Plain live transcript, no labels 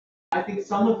I think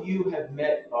some of you have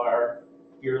met our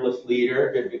fearless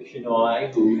leader, Vivek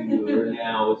Shenoy, who you are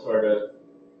now sort of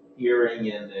hearing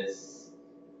in this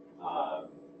uh,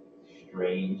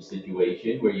 strange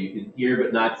situation where you can hear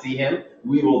but not see him.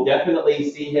 We will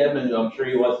definitely see him, and I'm sure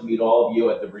he wants to meet all of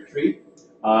you at the retreat.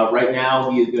 Right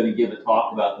now, he is going to give a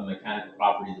talk about the mechanical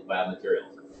properties of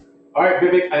biomaterials. All right,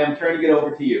 Vivek, I am turning it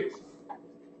over to you.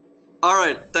 All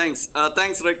right, thanks.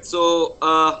 Thanks, Rick. So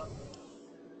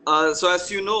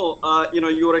as you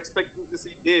were expecting to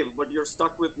see Dave, but you're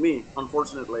stuck with me,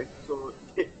 unfortunately. So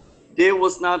Dave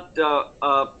was not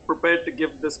prepared to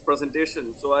give this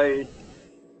presentation. So I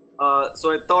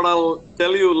thought I'll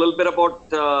tell you a little bit about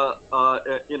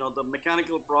the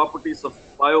mechanical properties of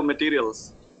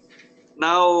biomaterials.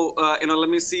 Now, let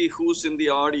me see who's in the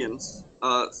audience,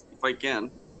 if I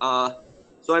can.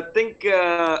 So I think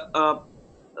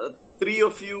three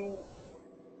of you,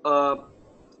 uh,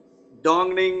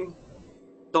 Dongning,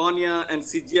 Tanya, and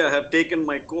Sijia, have taken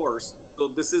my course. So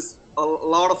this is a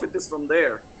lot of it is from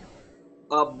there.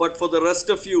 But for the rest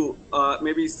of you,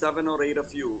 maybe 7 or 8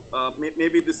 of you,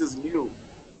 maybe this is new.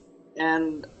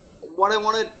 And what I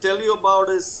want to tell you about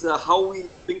is how we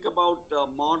think about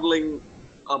modeling,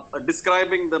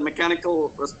 describing the mechanical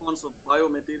response of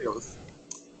biomaterials.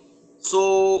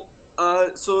 So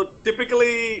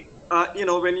typically,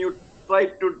 when you try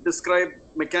to describe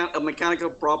a mechanical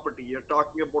property, you're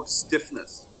talking about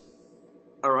stiffness.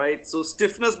 All right. So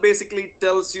stiffness basically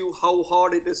tells you how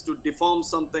hard it is to deform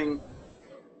something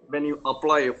when you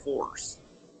apply a force.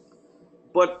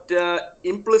 But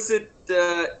implicit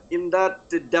in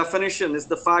that definition is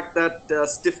the fact that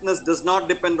stiffness does not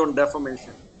depend on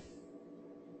deformation.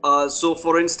 So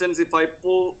for instance, if I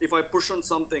push on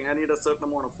something, I need a certain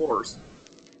amount of force.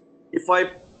 If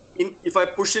I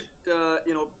push it,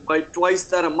 by twice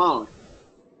that amount,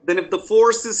 then if the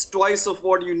force is twice of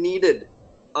what you needed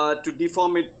to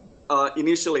deform it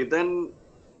initially, then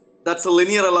that's a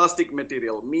linear elastic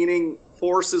material, meaning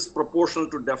force is proportional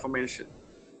to deformation.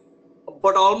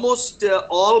 But almost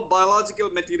all biological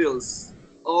materials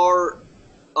are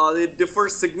they differ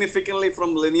significantly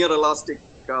from linear elastic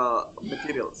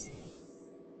materials.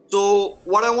 So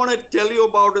what I want to tell you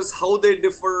about is how they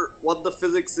differ, what the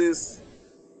physics is,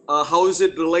 how is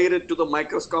it related to the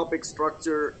microscopic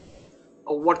structure,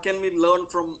 what can we learn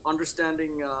from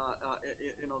understanding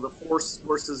the force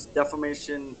versus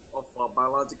deformation of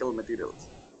biological materials.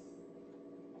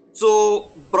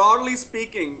 So broadly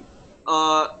speaking,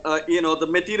 the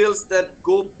materials that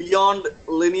go beyond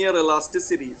linear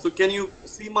elasticity. So can you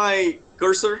see my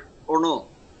cursor or no?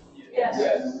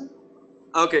 Yes.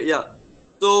 Okay, yeah.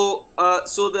 So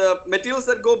the materials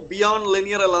that go beyond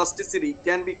linear elasticity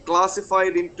can be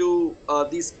classified into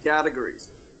these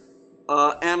categories.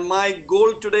 And my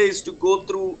goal today is to go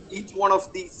through each one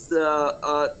of these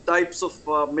types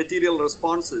of material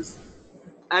responses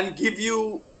and give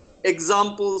you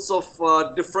examples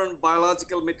of different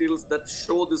biological materials that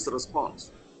show this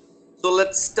response. So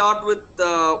let's start with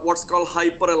what's called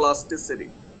hyperelasticity.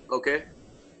 Okay.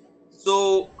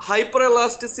 So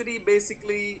hyperelasticity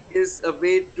basically is a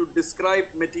way to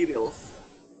describe materials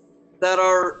that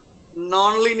are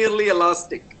non-linearly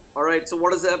elastic. All right. So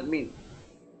what does that mean?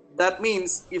 That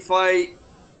means if I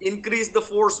increase the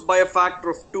force by a factor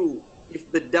of 2,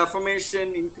 if the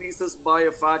deformation increases by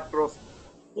a factor of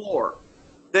 4,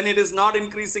 then it is not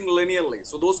increasing linearly.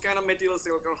 So those kind of materials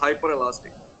are called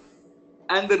hyperelastic.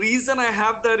 And the reason I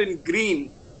have that in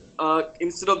green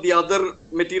instead of the other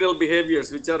material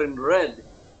behaviors which are in red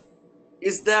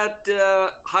is that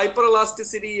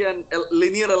hyperelasticity and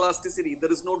linear elasticity,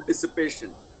 there is no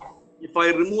dissipation. If I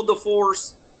remove the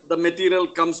force, the material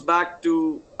comes back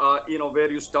to where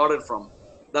you started from.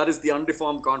 That is the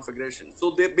undeformed configuration.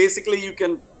 So they basically you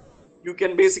can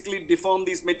basically deform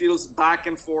these materials back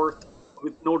and forth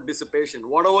with no dissipation.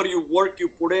 Whatever you work you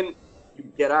put in, you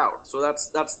get out. So that's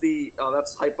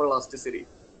hyperelasticity.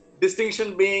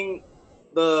 Distinction being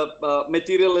the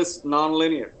material is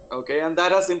nonlinear. Okay, and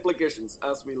that has implications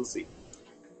as we'll see.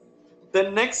 The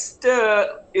next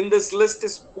in this list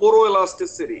is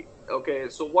poroelasticity. Okay,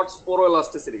 so what's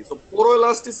poroelasticity? So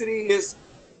poroelasticity is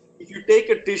if you take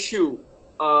a tissue,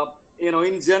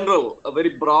 in general,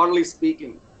 very broadly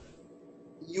speaking,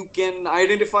 you can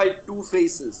identify two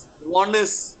phases. One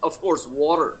is, of course,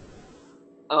 water.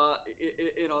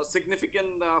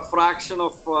 Significant fraction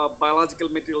of biological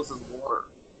materials is water.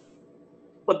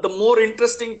 But the more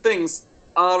interesting things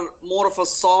are more of a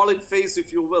solid phase,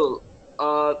 if you will,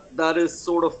 that is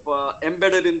sort of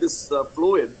embedded in this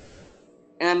fluid.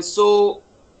 And so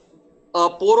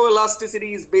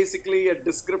poroelasticity is basically a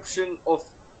description of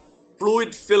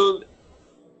fluid-filled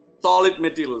solid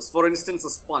materials. For instance, a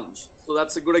sponge. So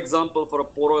that's a good example for a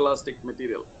poroelastic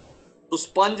material. So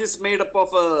sponge is made up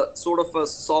of a sort of a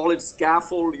solid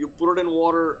scaffold. You put it in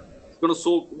water, it's going to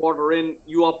soak water in.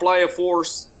 You apply a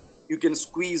force, you can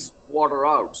squeeze water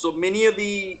out. So many of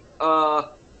the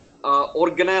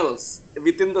organelles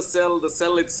within the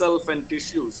cell itself and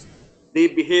tissues, they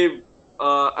behave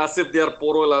as if they are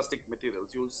poroelastic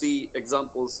materials. You'll see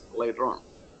examples later on.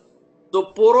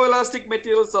 So poroelastic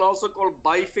materials are also called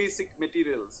biphasic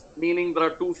materials, meaning there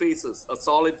are two phases, a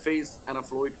solid phase and a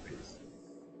fluid phase.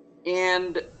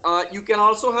 And you can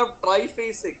also have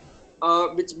triphasic,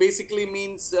 which basically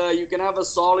means you can have a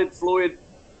solid, fluid,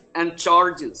 and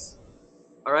charges.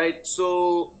 All right.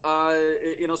 So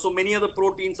so many of the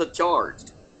proteins are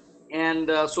charged,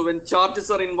 and so when charges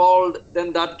are involved,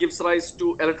 then that gives rise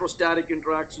to electrostatic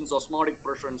interactions, osmotic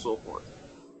pressure, and so forth.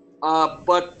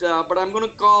 But I'm going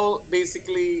to call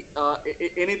basically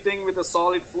anything with a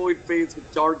solid fluid phase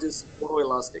with charges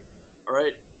poroelastic. All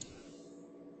right.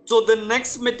 So the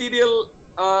next material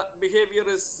behavior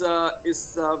is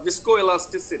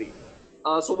viscoelasticity.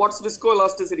 So what's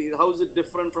viscoelasticity? How is it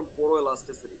different from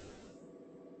poroelasticity?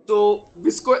 So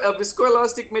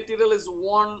viscoelastic material is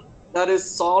one that is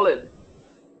solid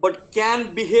but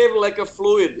can behave like a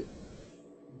fluid,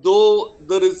 though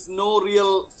there is no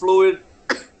real fluid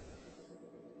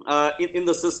in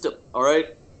the system. All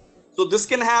right. So this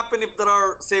can happen if there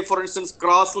are, say, for instance,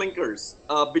 cross-linkers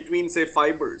between, say,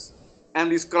 fibers. And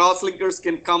these cross-linkers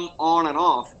can come on and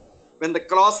off. When the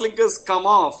cross-linkers come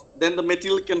off, then the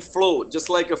material can flow just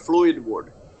like a fluid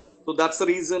would. So that's the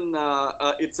reason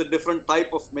it's a different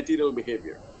type of material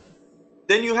behavior.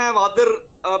 Then you have other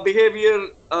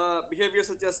behavior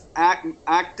such as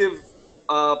active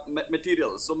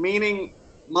materials. So meaning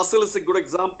muscle is a good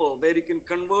example where you can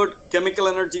convert chemical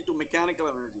energy to mechanical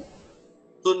energy.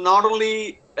 So not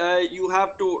only you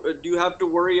have to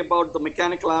worry about the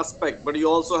mechanical aspect, but you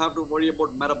also have to worry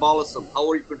about metabolism. How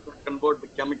are you going to convert the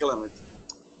chemical energy?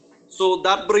 So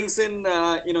that brings in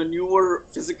newer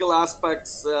physical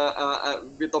aspects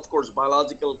with, of course,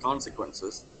 biological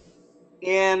consequences.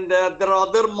 And there are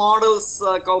other models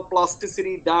called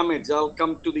plasticity damage. I'll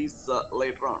come to these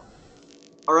later on.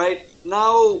 All right.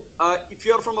 Now, if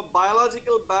you're from a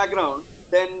biological background,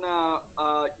 then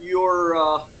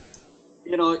your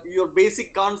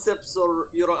basic concepts or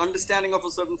your understanding of a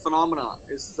certain phenomena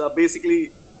is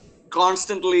basically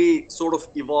constantly sort of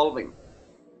evolving.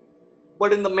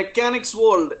 But in the mechanics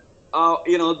world,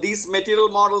 these material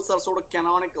models are sort of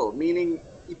canonical, meaning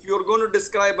if you're going to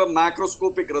describe a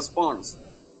macroscopic response,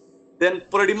 then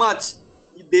pretty much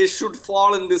they should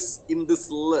fall in this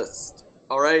list.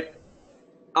 All right.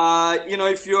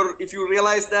 If you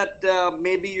realize that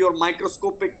maybe your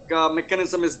microscopic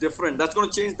mechanism is different, that's going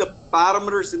to change the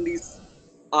parameters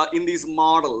in these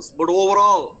models. But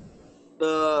overall,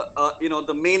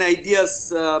 the main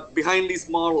ideas behind these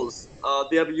models,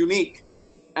 they are unique,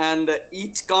 and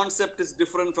each concept is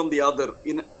different from the other.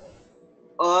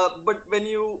 But when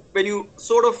you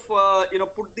sort of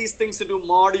put these things into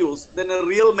modules, then a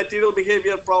real material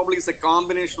behavior probably is a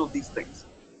combination of these things.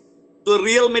 So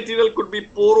real material could be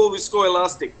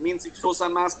poro-viscoelastic, means it shows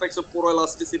some aspects of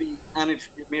poroelasticity, and it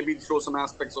maybe shows some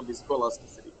aspects of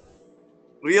viscoelasticity.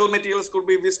 Real materials could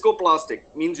be viscoplastic,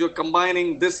 means you're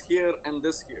combining this here and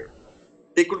this here.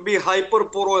 They could be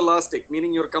hyperporoelastic,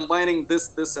 meaning you're combining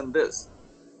this, and this.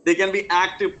 They can be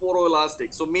active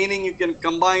poroelastic, so meaning you can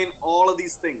combine all of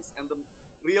these things, and the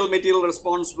real material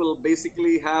response will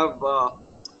basically have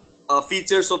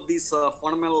features of these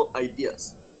fundamental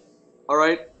ideas. All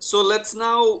right, so let's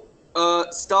now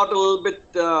start a little bit,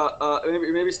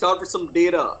 maybe start with some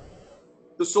data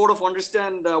to sort of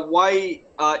understand why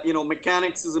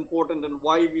mechanics is important and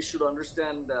why we should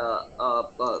understand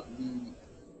the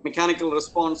mechanical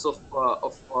response of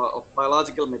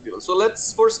biological materials. So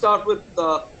let's first start with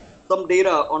some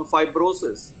data on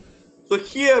fibrosis. So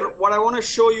here, what I want to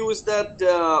show you is that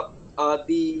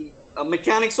the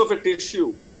mechanics of a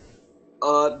tissue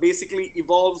basically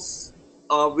evolves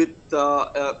with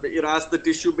as the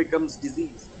tissue becomes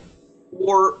diseased,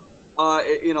 or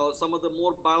some of the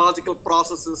more biological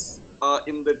processes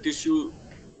in the tissue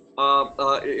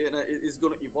is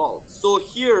going to evolve. So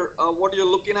here, what you're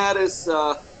looking at is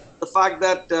the fact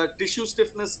that tissue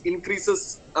stiffness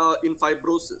increases in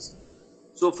fibrosis.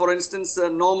 So, for instance, a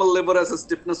normal liver has a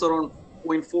stiffness around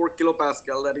 0.4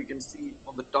 kilopascal that you can see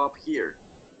on the top here,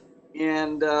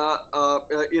 and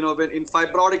when in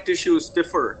fibrotic tissue is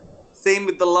stiffer. Same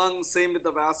with the lungs, same with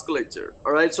the vasculature.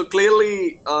 All right. So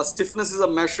clearly, stiffness is a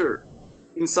measure,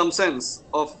 in some sense,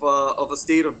 of a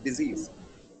state of disease.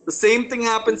 The same thing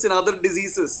happens in other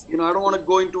diseases. I don't want to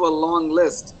go into a long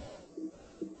list,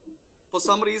 For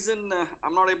some reason,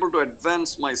 I'm not able to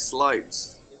advance my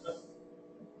slides.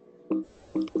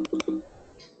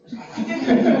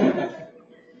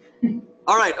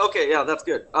 All right. Okay. Yeah, that's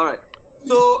good. All right.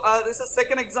 So this is a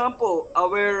second example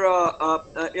where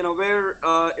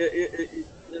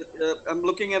I'm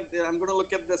looking at. I'm going to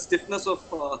look at the stiffness of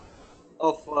a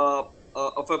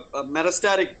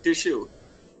metastatic tissue.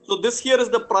 So this here is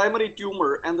the primary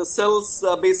tumor, and the cells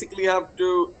basically have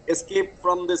to escape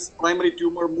from this primary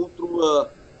tumor, move through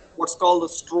what's called the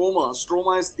stroma.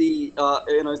 Stroma is the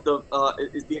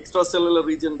is the extracellular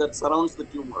region that surrounds the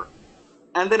tumor,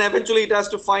 and then eventually it has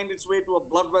to find its way to a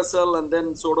blood vessel, and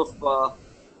then sort of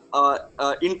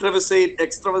intravasate,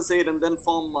 extravasate, and then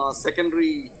form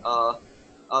secondary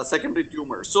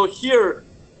tumor. So here,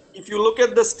 if you look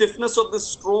at the stiffness of the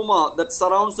stroma that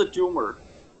surrounds the tumor,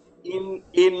 in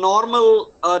a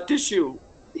normal tissue,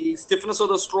 the stiffness of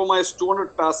the stroma is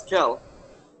 200 Pascal,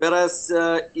 whereas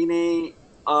in a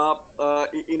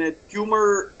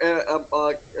tumor,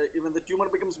 when the tumor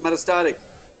becomes metastatic,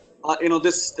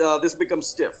 this becomes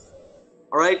stiff.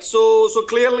 All right, so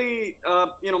clearly,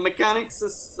 mechanics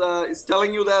is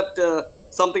telling you that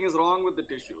something is wrong with the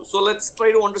tissue. So let's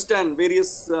try to understand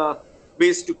various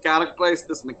ways to characterize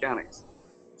this mechanics.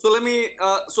 So let me,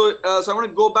 so I'm going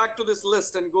to go back to this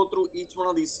list and go through each one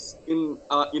of these in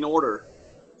order.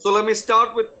 So let me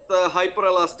start with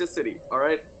hyperelasticity. All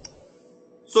right.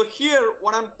 So here,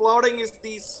 what I'm plotting is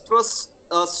the stress,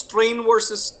 strain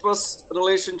versus stress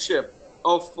relationship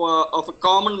of a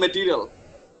common material,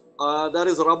 that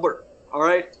is rubber. All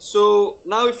right. So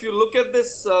now, if you look at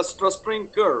this stress strain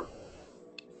curve,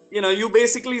 you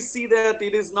basically see that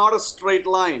it is not a straight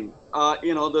line.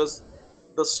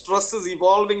 The stress is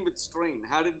evolving with strain.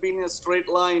 Had it been a straight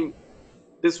line,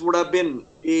 this would have been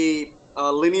a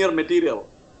linear material.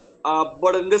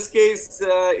 But in this case,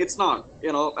 it's not.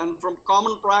 And from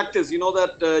common practice, you know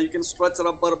that you can stretch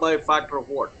rubber by a factor of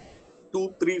what?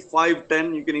 2, 3, 5,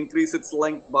 10. You can increase its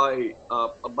length by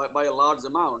a large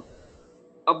amount.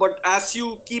 But as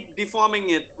you keep deforming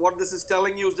it, what this is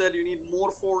telling you is that you need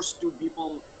more force to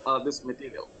deform this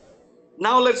material.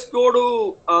 Now let's go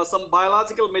to some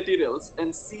biological materials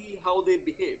and see how they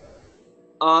behave.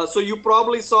 So you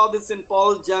probably saw this in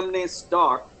Paul Jamnet's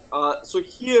talk. So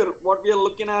here, what we are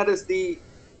looking at is the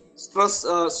stress,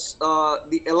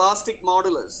 the elastic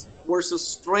modulus versus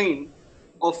strain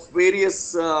of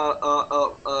various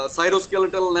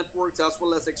cytoskeletal networks as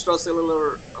well as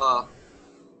extracellular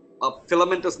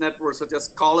filamentous networks such as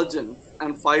collagen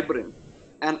and fibrin.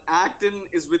 And actin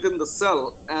is within the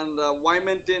cell, and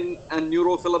vimentin and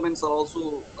neurofilaments are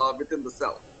also within the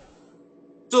cell.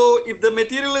 So if the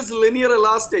material is linear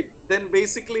elastic, then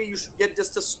basically you should get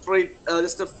just a straight,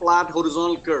 just a flat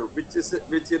horizontal curve, which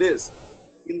it is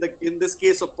in this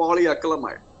case of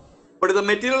polyacrylamide. But if the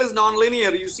material is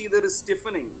nonlinear, you see there is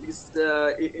stiffening.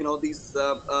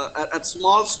 At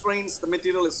small strains, the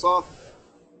material is soft.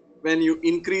 When you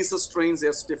increase the strains,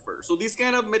 they're stiffer. So these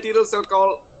kind of materials are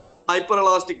called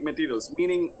hyperelastic materials,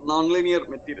 meaning nonlinear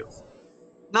materials.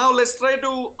 Now let's try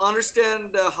to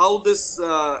understand how this,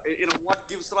 what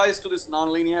gives rise to this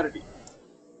nonlinearity.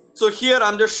 So here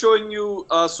I'm just showing you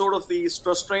sort of the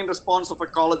stress strain response of a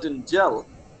collagen gel.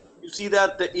 You see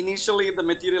that initially the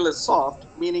material is soft,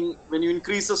 meaning when you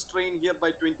increase the strain here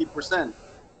by 20%,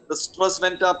 the stress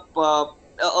went up a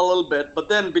little bit, but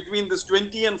then between this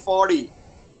 20 and 40,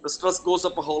 the stress goes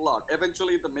up a whole lot.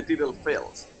 Eventually the material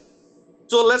fails.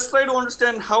 So let's try to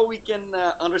understand how we can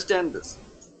understand this.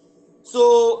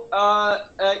 So,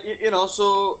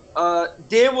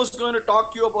 Dave was going to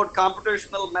talk to you about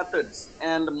computational methods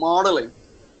and modeling.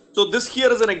 So this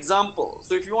here is an example.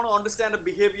 So if you want to understand a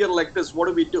behavior like this,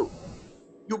 what do?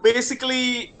 You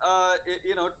basically,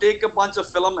 take a bunch of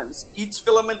filaments. Each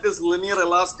filament is linear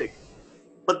elastic,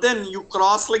 but then you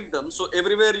cross-link them. So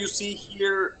everywhere you see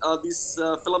here, these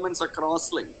filaments are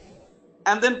cross-linked,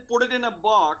 and then put it in a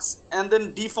box and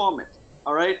then deform it.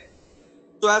 All right.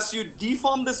 So as you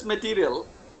deform this material,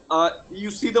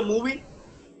 you see the movie?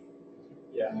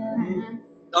 Yeah. Mm-hmm.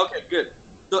 Okay, good.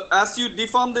 So as you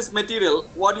deform this material,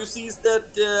 what you see is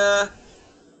that the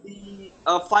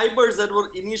fibers that were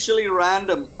initially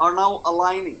random are now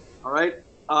aligning. All right.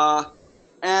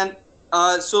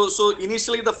 So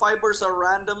initially the fibers are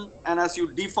random, and as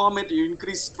you deform it, you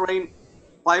increase strain,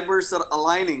 fibers are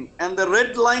aligning. And the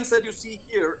red lines that you see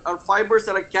here are fibers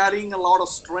that are carrying a lot of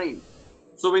strain.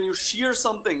 So when you shear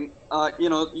something,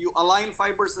 you align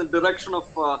fibers in the direction of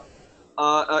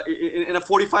in a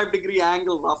 45-degree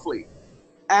angle roughly,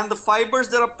 and the fibers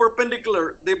that are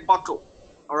perpendicular, they buckle.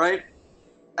 All right,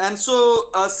 and so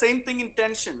same thing in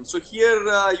tension. So here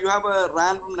you have a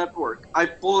random network. I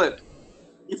pull it.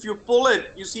 if you pull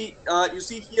it, you see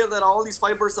here that all these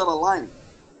fibers are aligned.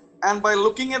 And by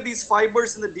looking at these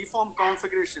fibers in the deformed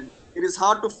configuration, it is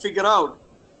hard to figure out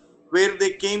where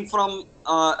they came from,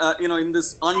 in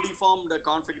this undeformed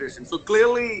configuration. So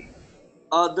clearly,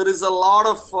 there is a lot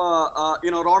of,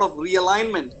 lot of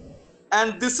realignment,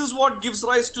 and this is what gives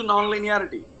rise to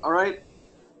nonlinearity. All right.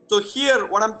 So here,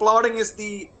 what I'm plotting is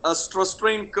the stress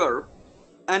strain curve,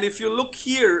 and if you look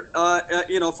here,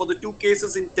 for the two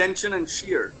cases in tension and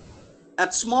shear,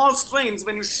 at small strains,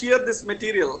 when you shear this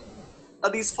material,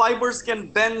 these fibers can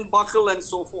bend, buckle, and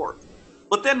so forth.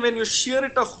 But then when you shear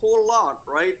it a whole lot,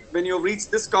 right, when you reach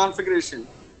this configuration,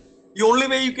 the only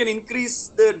way you can increase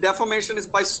the deformation is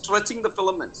by stretching the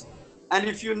filaments. And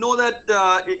if you know that,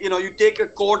 you take a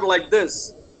cord like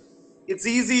this, it's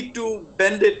easy to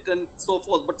bend it and so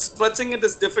forth, but stretching it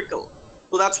is difficult.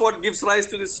 So that's what gives rise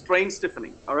to this strain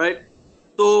stiffening. All right.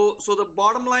 So the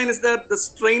bottom line is that the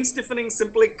strain stiffening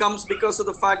simply comes because of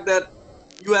the fact that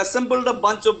you assembled a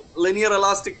bunch of linear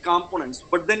elastic components,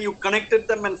 but then you connected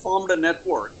them and formed a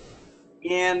network.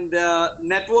 And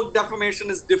network deformation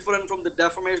is different from the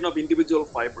deformation of individual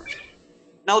fibers.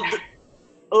 Now,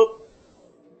 oh,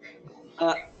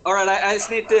 all right, I just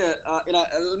need to,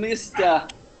 let me just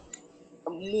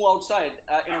move outside.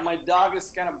 My dog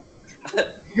is kind of.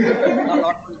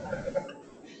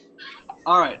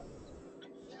 All right.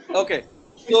 Okay.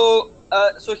 So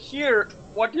here,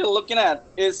 what you're looking at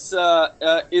is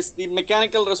the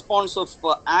mechanical response of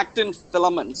actin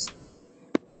filaments.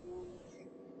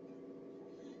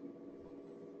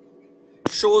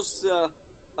 Shows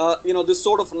this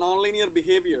sort of nonlinear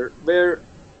behavior where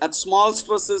at small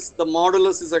stresses the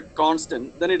modulus is a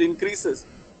constant, then it increases,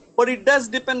 but it does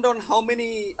depend on how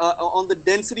many on the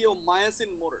density of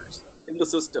myosin motors in the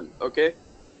system. Okay,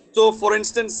 so for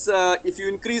instance, if you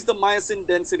increase the myosin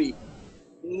density,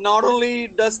 not only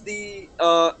does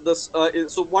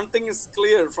so one thing is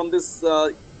clear from this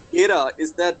data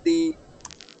is that the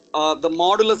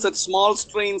modulus at small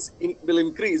strains will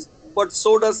increase, but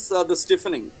so does the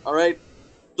stiffening. All right.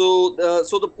 So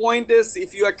the point is,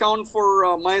 if you account for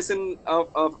myosin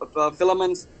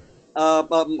filaments,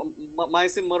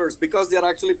 myosin motors, because they are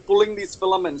actually pulling these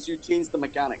filaments, you change the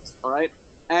mechanics. All right,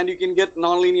 and you can get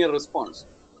nonlinear response.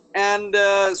 And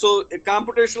so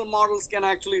computational models can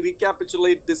actually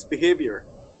recapitulate this behavior.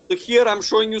 So here I'm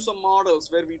showing you some models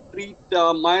where we treat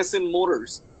myosin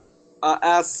motors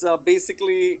as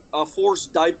basically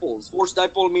forced dipoles. Forced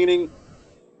dipole meaning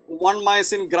one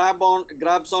myosin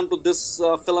grabs onto this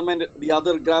filament, the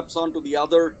other grabs onto the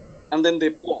other, and then they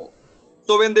pull.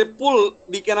 So when they pull,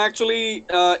 we can actually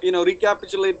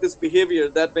recapitulate this behavior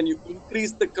that when you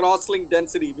increase the cross-link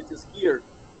density, which is here,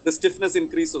 the stiffness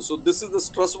increases. So this is the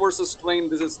stress versus strain.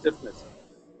 This is stiffness.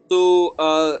 So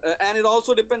and it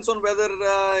also depends on whether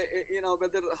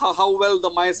how well the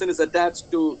myosin is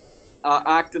attached to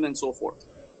actin and so forth.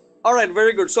 All right,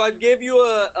 very good. So I gave you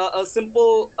a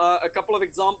simple a couple of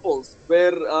examples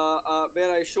where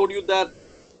I showed you that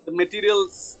the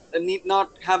materials need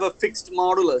not have a fixed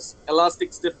modulus,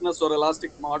 elastic stiffness or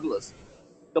elastic modulus.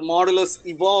 The modulus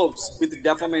evolves with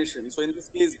deformation. So in this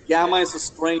case, gamma is a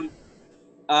strain,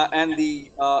 and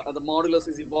the modulus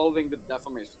is evolving with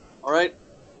deformation. All right.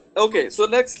 Okay. So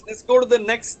let's go to the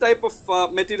next type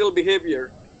of material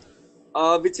behavior,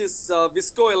 which is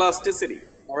viscoelasticity.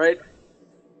 All right.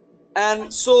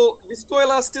 And so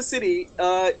viscoelasticity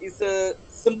is a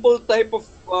simple type of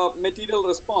material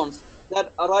response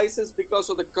that arises because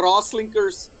of the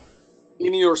cross-linkers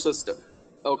in your system.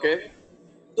 Okay,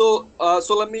 so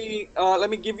let me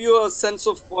give you a sense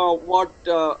of what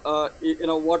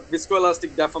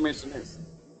viscoelastic deformation is.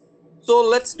 So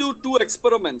let's do two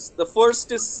experiments. The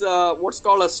first is what's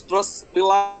called a stress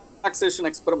relaxation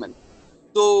experiment.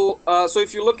 So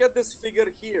if you look at this figure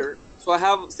here, so I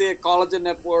have, say, a collagen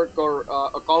network or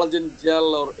a collagen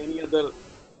gel or any other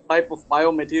type of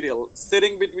biomaterial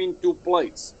sitting between two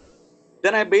plates.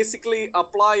 Then I basically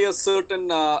apply a certain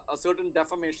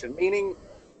deformation, meaning,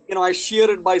 I shear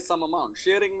it by some amount.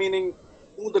 Shearing meaning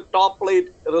to the top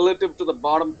plate relative to the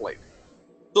bottom plate.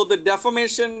 So the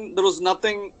deformation, there was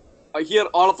nothing here.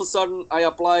 All of a sudden, I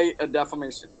apply a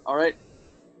deformation. All right.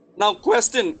 Now,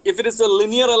 question: if it is a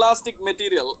linear elastic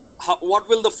material, what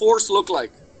will the force look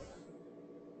like?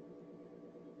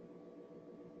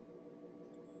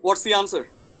 What's the answer?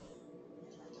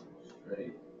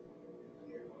 Right.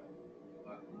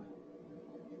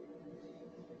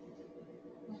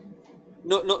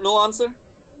 No answer?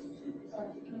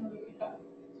 It's a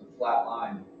flat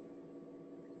line.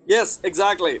 Yes,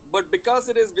 exactly. But because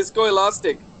it is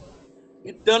viscoelastic,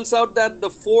 it turns out that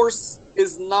the force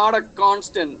is not a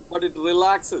constant, but it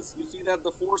relaxes. You see that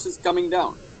the force is coming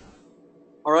down.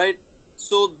 All right.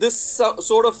 So this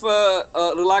sort of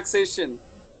relaxation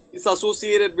is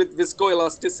associated with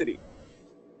viscoelasticity.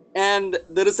 And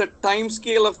there is a time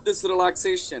scale of this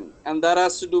relaxation, and that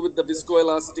has to do with the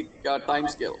viscoelastic time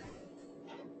scale.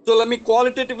 So let me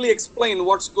qualitatively explain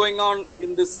what's going on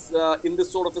in this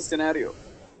sort of a scenario.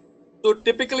 So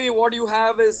typically, what you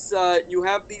have is you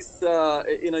have these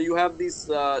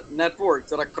networks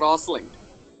that are cross-linked,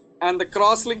 and the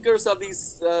cross-linkers are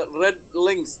these red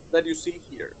links that you see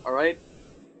here. All right,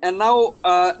 and now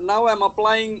I'm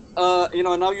applying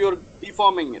now you're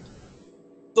deforming it.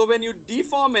 So when you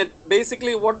deform it,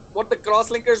 basically what the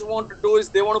cross-linkers want to do is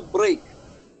they want to break,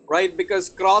 right? Because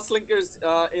cross-linkers,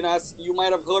 as you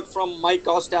might have heard from Mike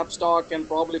Ostap's talk and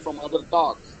probably from other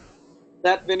talks,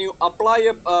 that when you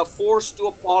apply a force to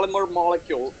a polymer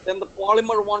molecule, then the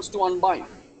polymer wants to unbind,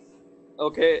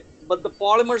 okay? But the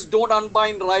polymers don't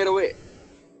unbind right away.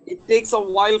 It takes a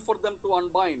while for them to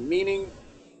unbind, meaning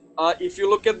if you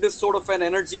look at this sort of an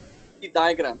energy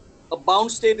diagram, a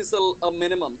bound state is a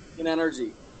minimum in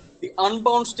energy. The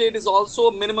unbound state is also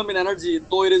a minimum in energy,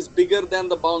 though it is bigger than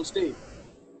the bound state.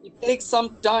 It takes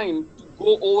some time to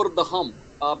go over the hump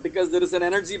because there is an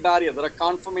energy barrier. There are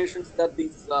conformations that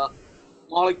these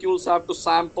molecules have to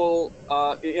sample,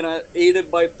 aided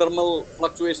by thermal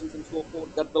fluctuations and so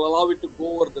forth, that will allow it to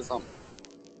go over this hump.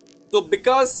 So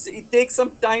because it takes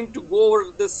some time to go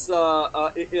over this,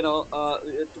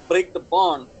 to break the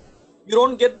bond, you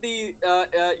don't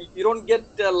get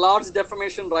large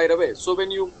deformation right away. So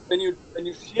when you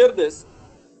shear this,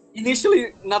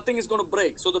 initially nothing is going to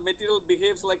break. So the material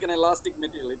behaves like an elastic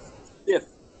material. It's stiff.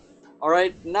 All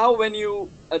right. Now when you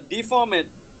deform it,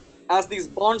 as these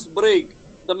bonds break,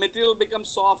 the material becomes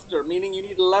softer, meaning you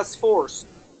need less force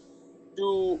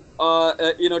to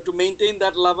maintain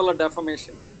that level of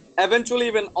deformation.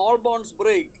 Eventually, when all bonds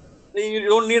break, then you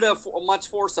don't need much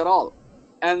force at all,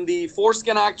 and the force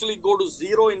can actually go to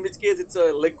zero, in which case it's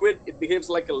a liquid. It behaves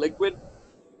like a liquid.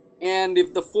 And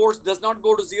if the force does not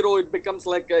go to zero, it becomes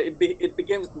like it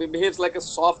behaves like a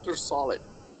softer solid.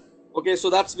 Okay, so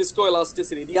that's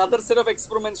viscoelasticity. The other set of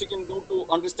experiments you can do to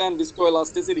understand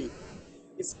viscoelasticity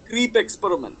is creep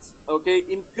experiments. Okay,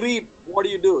 in creep, what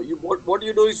do? What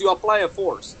you do is you apply a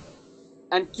force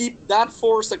and keep that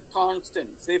force a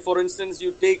constant. Say, for instance,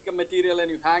 you take a material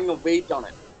and you hang a weight on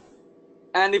it.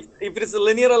 And if it is a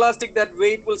linear elastic, that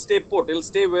weight will stay put. It'll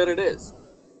stay where it is.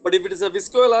 But if it is a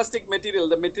viscoelastic material,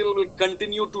 the material will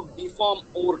continue to deform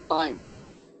over time.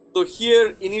 So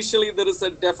here, initially, there is a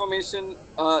deformation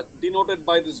denoted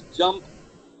by this jump,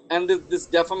 and this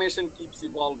deformation keeps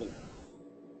evolving.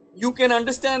 You can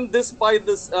understand this by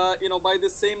by the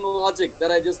same logic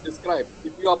that I just described.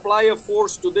 If you apply a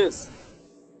force to this,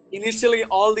 initially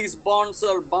all these bonds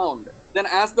are bound. Then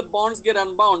as the bonds get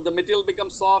unbound, the material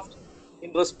becomes soft.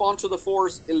 In response to the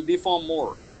force, it'll deform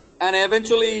more. And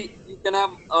eventually you can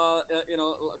have,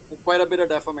 quite a bit of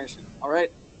deformation. All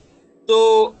right.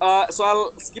 So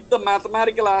I'll skip the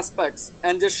mathematical aspects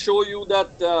and just show you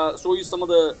some of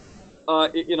the,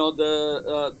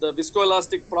 the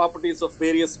viscoelastic properties of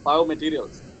various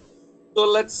biomaterials. So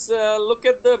let's look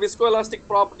at the viscoelastic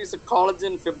properties of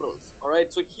collagen fibrils. All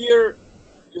right. So here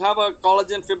you have a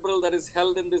collagen fibril that is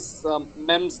held in this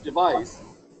MEMS device,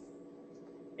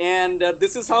 and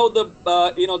this is how the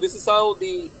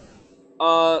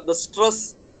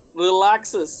stress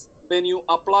relaxes when you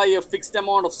apply a fixed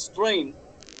amount of strain,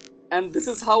 and this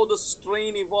is how the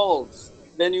strain evolves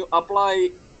when you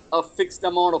apply a fixed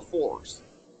amount of force.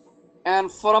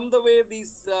 And from the way the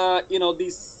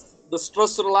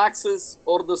stress relaxes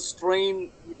or the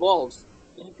strain evolves,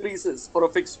 increases for a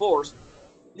fixed force,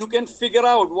 you can figure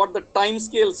out what the time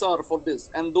scales are for this,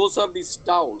 and those are these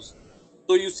taus.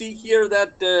 So you see here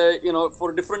that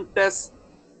for different tests,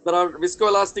 there are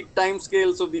viscoelastic time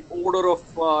scales of the order of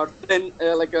 10,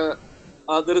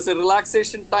 there is a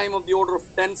relaxation time of the order of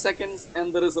 10 seconds,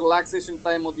 and there is a relaxation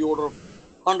time of the order of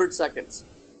 100 seconds.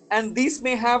 And these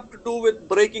may have to do with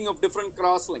breaking of different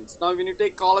crosslinks. Now, when you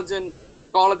take collagen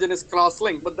is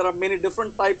cross-linked, but there are many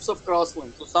different types of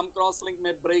crosslinks. So some crosslink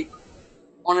may break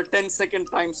on a 10-second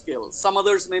time scale. Some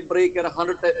others may break at a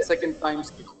 100-second time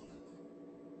scale.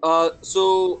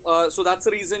 So that's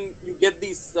the reason you get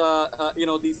these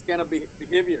these kind of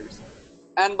behaviors.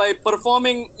 And by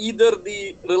performing either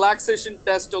the relaxation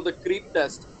test or the creep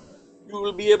test, you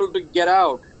will be able to get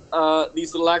out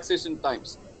these relaxation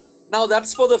times. Now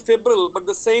that's for the fibril, but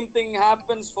the same thing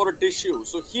happens for a tissue.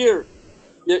 So here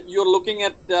you're looking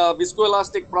at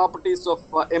viscoelastic properties of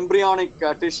embryonic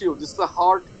tissue. This is the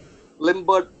heart,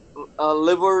 liver,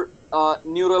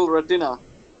 neural retina.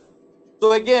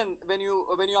 So again, when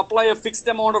you apply a fixed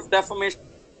amount of deformation,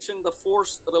 the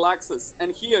force relaxes.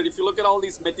 And here, if you look at all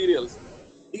these materials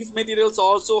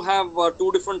also have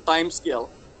two different time scale.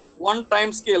 One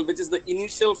time scale, which is the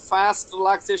initial fast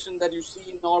relaxation that you see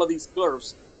in all of these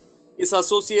curves, is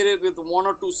associated with 1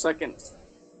 or 2 seconds.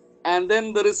 And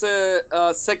then there is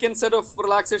a second set of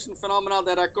relaxation phenomena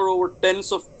that occur over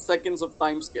tens of seconds of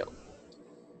time scale.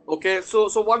 Okay, so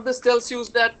what this tells you is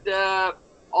that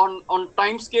on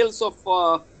time scales of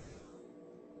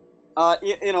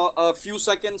a few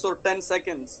seconds or 10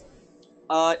 seconds,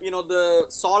 the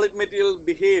solid material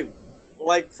behave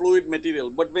like fluid material.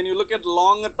 But when you look at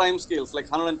longer time scales, like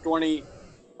 120,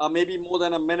 maybe more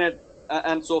than a minute,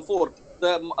 and so forth,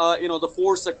 the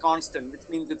force are constant, which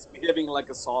means it's behaving like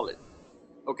a solid.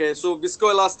 Okay, so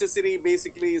viscoelasticity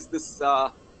basically is this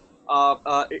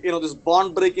this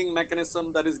bond breaking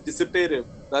mechanism that is dissipative,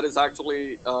 that is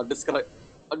actually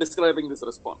describing this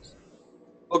response.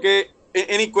 Okay,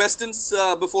 any questions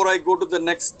before I go to the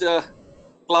next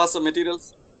class of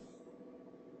materials?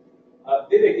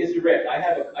 Vivek, this is Rick. I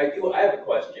have a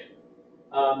question.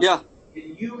 Yeah,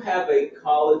 You have a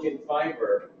collagen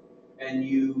fiber and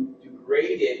you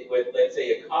degrade it with, let's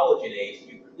say, a collagenase.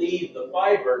 You cleave the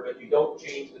fiber, but you don't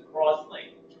change the cross link.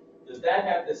 Does that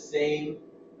have the same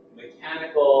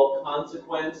mechanical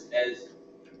consequence as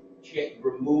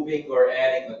removing or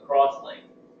adding the cross link?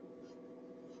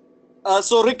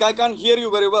 so Rick, I can't hear you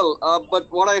very well,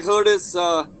 but what I heard is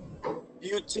do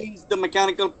you change the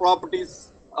mechanical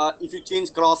properties if you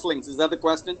change crosslinks? Is that the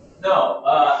question? No,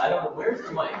 I don't know. Where's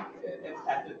the mic?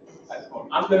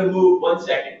 I'm going to move 1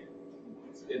 second.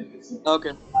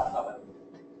 Okay.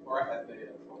 Or I have the.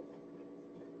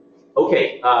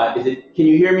 Okay, can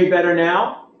you hear me better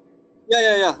now?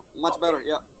 Yeah. Much better.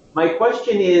 Yeah. My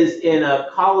question is, in a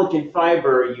collagen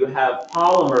fiber, you have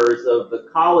polymers of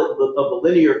the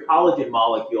linear collagen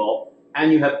molecule,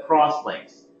 and you have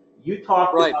crosslinks. You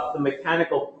talked Right. about the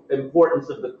mechanical importance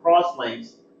of the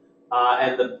crosslinks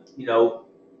and the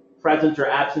presence or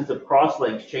absence of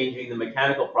crosslinks changing the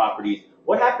mechanical properties.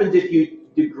 What happens if you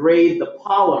degrade the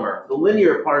polymer, the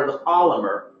linear part of the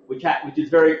polymer, which is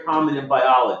very common in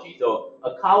biology? So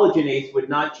a collagenase would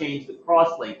not change the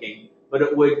cross-linking, but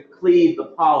it would cleave the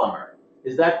polymer.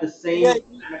 Is that the Yeah. same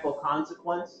mechanical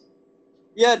consequence?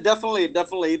 Yeah. Definitely.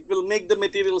 It will make the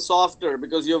material softer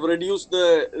because you have reduced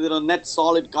the net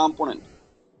solid component.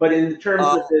 But in terms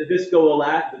Uh, of the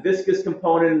viscous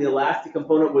component and the elastic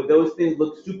component, would those things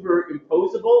look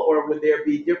superimposable, or would there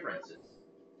be differences?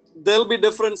 there'll be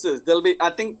differences. There'll be. I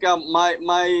think my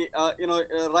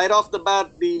right off the bat,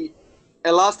 the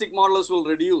elastic modulus will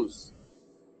reduce,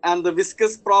 and the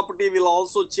viscous property will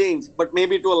also change, but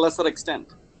maybe to a lesser extent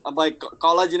by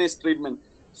collagenase treatment.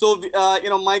 So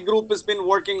my group has been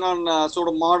working on sort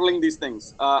of modeling these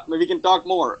things. We can talk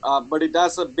more, but it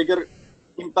has a bigger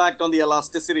impact on the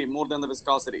elasticity more than the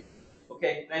viscosity.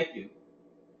 Okay, thank you.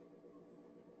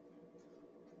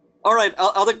 All right,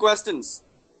 other questions?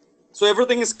 So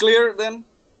everything is clear then?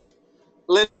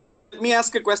 Let me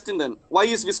ask a question then. Why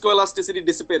is viscoelasticity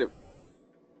dissipative?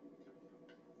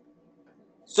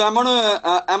 So I'm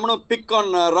gonna pick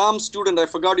on Ram's student. I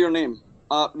forgot your name.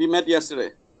 We met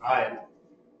yesterday. Hi.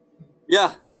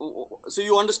 Yeah. So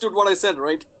you understood what I said,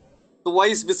 right? So why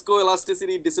is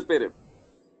viscoelasticity dissipative?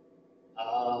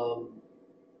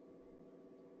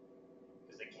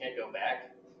 Because they can't go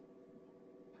back.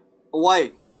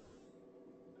 Why?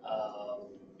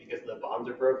 Because the bonds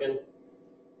are broken.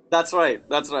 That's right.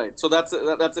 So that's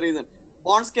the reason.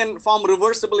 Bonds can form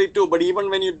reversibly too, but even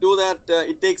when you do that,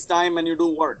 it takes time and you do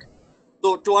work.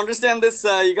 So to understand this,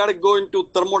 you got to go into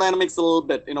thermodynamics a little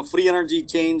bit. Free energy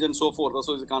change and so forth.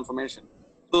 Also is a confirmation.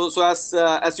 So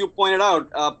as you pointed out,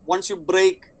 once you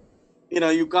break,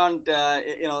 you can't. Uh,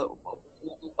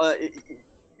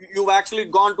 you've actually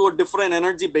gone to a different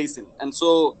energy basin, and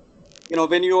so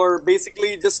when you're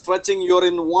basically just stretching, you're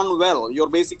in one well. You're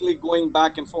basically going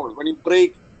back and forth. When you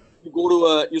break,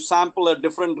 you sample a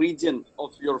different region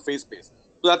of your phase space.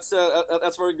 So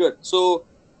that's very good. So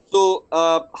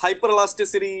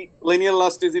hyperelasticity, linear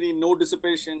elasticity, no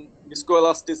dissipation,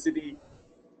 viscoelasticity,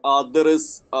 there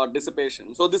is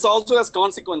dissipation. So this also has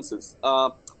consequences.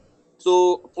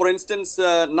 So for instance,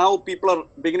 now people are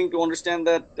beginning to understand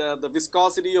that the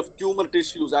viscosity of tumor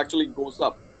tissues actually goes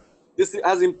up. This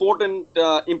has important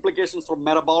implications for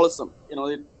metabolism.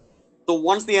 So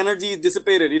once the energy is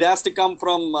dissipated, it has to come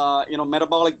from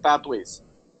metabolic pathways.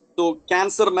 So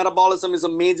cancer metabolism is a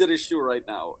major issue right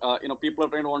now. People are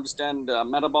trying to understand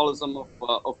metabolism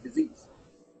of disease,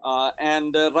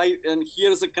 and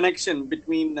here's a connection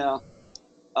between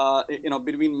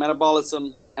between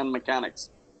metabolism and mechanics.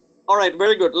 All right,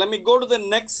 very good. Let me go to the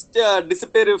next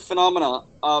dissipative phenomena,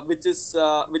 which is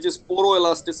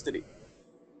poroelasticity.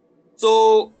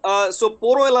 So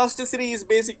poroelasticity is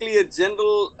basically a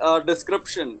general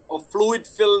description of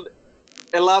fluid-filled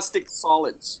elastic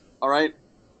solids. All right.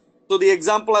 So the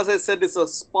example, as I said, is a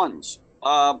sponge.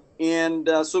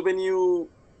 So when you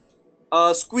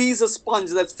squeeze a sponge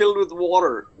that's filled with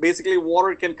water, basically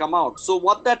water can come out. So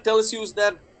what that tells you is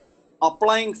that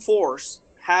applying force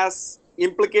has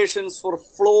implications for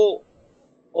flow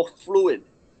of fluid.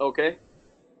 Okay.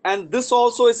 And this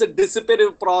also is a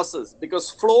dissipative process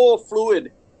because flow of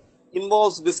fluid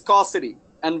involves viscosity,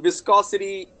 and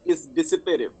viscosity is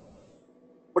dissipative.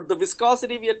 But the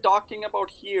viscosity we are talking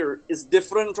about here is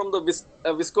different from the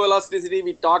viscoelasticity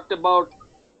we talked about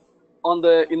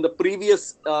in the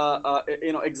previous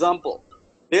example.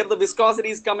 There, the viscosity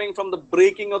is coming from the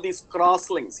breaking of these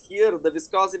crosslinks. Here, the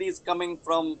viscosity is coming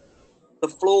from the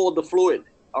flow of the fluid.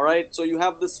 All right, so you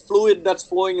have this fluid that's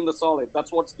flowing in the solid.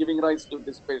 That's what's giving rise to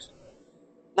dissipation.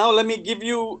 Now, let me give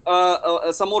you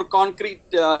some more concrete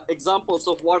examples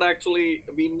of what actually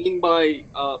we mean by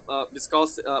this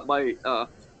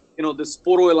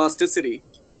poroelasticity.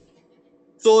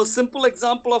 So, a simple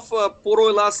example of a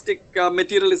poroelastic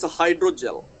material is a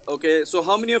hydrogel. Okay, so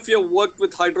how many of you have worked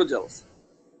with hydrogels?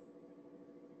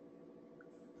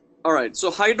 All right, so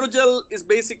hydrogel is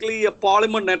basically a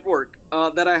polymer network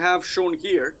that I have shown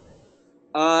here.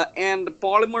 And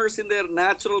polymers in their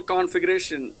natural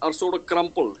configuration are sort of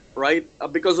crumpled, right?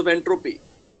 Because of entropy.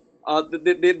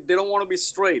 They don't want to be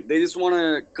straight. They just want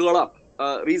to curl up.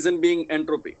 Reason being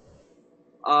entropy.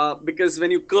 Because when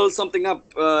you curl something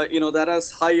up, that has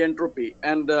high entropy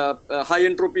and high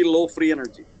entropy, low free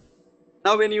energy.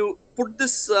 Now, when you put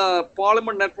this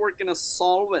polymer network in a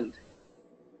solvent,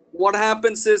 what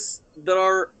happens is there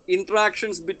are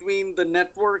interactions between the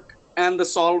network and the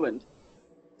solvent.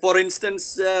 For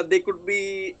instance, they could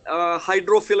be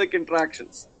hydrophilic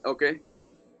interactions, okay?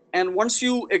 And once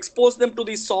you expose them to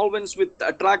these solvents with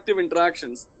attractive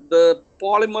interactions, the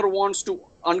polymer wants to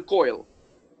uncoil.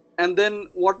 And then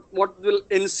what will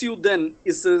ensue then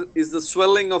is the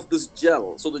swelling of this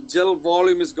gel. So the gel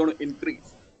volume is going to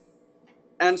increase.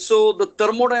 And so the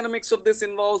thermodynamics of this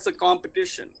involves a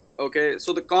competition, okay?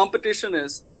 So the competition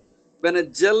is when a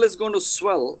gel is going to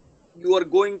swell, you are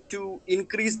going to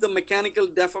increase the mechanical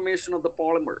deformation of the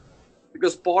polymer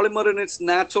because polymer in its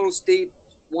natural state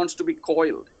wants to be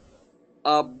coiled.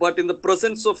 But in the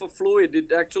presence of a fluid,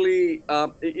 it actually,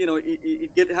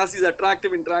 it has these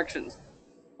attractive interactions,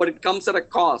 but it comes at a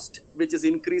cost, which is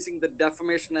increasing the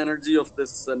deformation energy of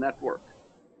this network.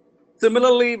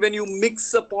 Similarly, when you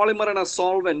mix a polymer and a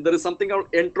solvent, there is something called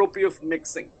entropy of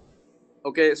mixing.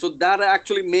 Okay, so that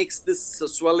actually makes this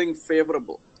swelling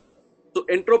favorable. So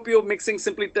entropy of mixing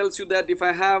simply tells you that if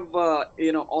I have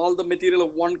all the material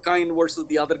of one kind versus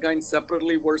the other kind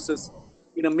separately versus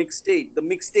in a mixed state, the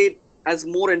mixed state has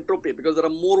more entropy because there are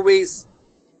more ways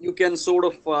you can sort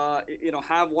of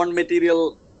have one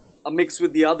material mix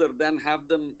with the other than have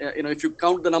them. If you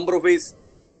count the number of ways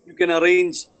you can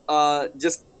arrange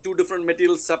just two different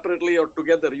materials separately or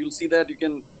together, you'll see that you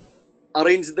can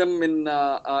arrange them in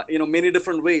many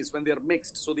different ways when they are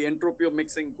mixed. So the entropy of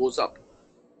mixing goes up.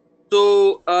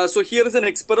 So here is an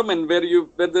experiment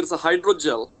where there's a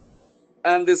hydrogel,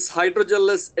 and this hydrogel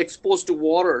is exposed to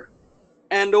water,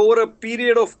 and over a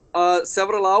period of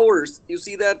several hours, you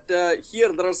see that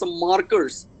here there are some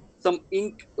markers, some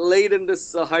ink laid in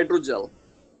this hydrogel,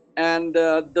 and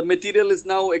the material is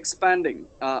now expanding.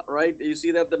 Right? You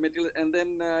see that the material, and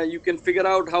then you can figure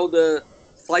out how the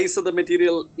size of the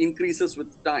material increases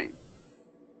with time.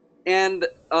 And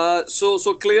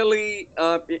so clearly,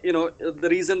 the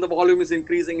reason the volume is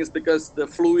increasing is because the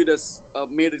fluid has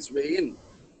made its way in.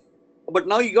 But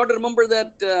now you got to remember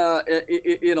that,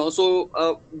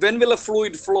 when will a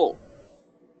fluid flow?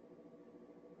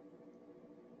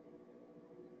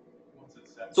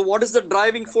 So what is the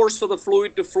driving force for the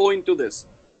fluid to flow into this?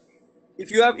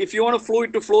 If you want a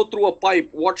fluid to flow through a pipe,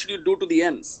 what should you do to the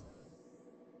ends?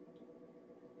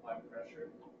 High pressure.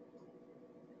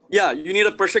 Yeah, you need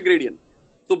a pressure gradient.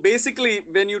 So basically,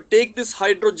 when you take this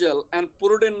hydrogel and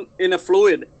put it in a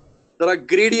fluid, there are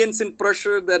gradients in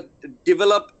pressure that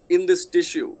develop in this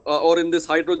tissue or in this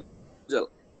hydrogel.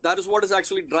 That is what is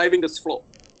actually driving this flow.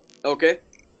 Okay.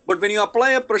 But when you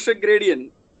apply a pressure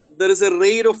gradient, there is a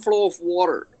rate of flow of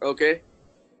water. Okay.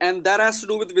 And that has to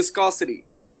do with viscosity.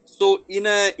 So in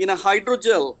a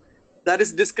hydrogel, that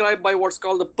is described by what's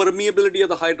called the permeability of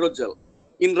the hydrogel.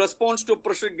 In response to a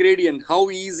pressure gradient, how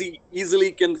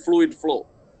easily can fluid flow?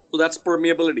 So that's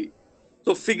permeability.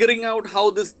 So figuring out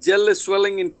how this gel is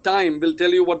swelling in time will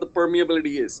tell you what the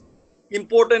permeability is.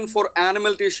 important for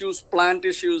animal tissues, plant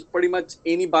tissues, pretty much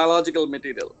any biological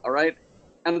material. All right.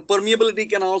 And permeability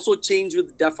can also change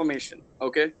with deformation.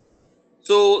 Okay.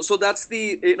 So that's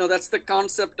the, that's the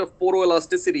concept of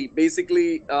poroelasticity.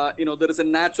 Basically, there is a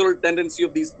natural tendency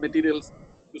of these materials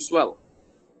to swell.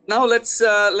 Now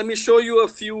let me show you a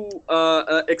few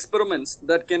experiments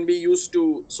that can be used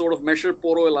to sort of measure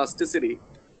poroelasticity.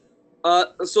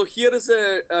 So here is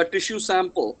a tissue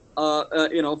sample,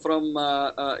 from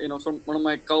one of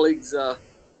my colleagues,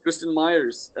 Kristen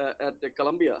Myers at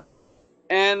Columbia.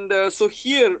 And so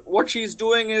here, what she's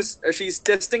doing is she's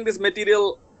testing this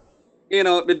material,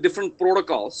 with different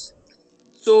protocols.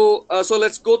 So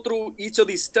let's go through each of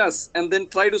these tests and then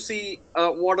try to see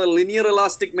what a linear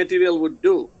elastic material would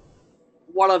do,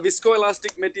 what a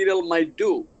viscoelastic material might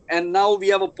do, and now we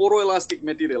have a poroelastic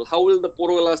material. How will the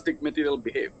poroelastic material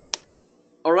behave?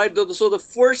 All right. So the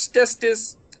first test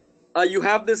is you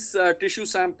have this tissue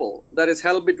sample that is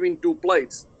held between two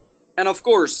plates, and of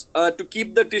course, to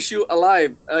keep the tissue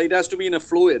alive, it has to be in a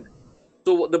fluid.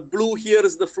 So the blue here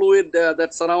is the fluid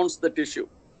that surrounds the tissue.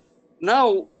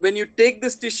 Now, when you take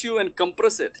this tissue and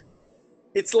compress it,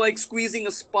 it's like squeezing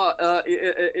a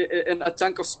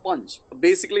chunk of sponge.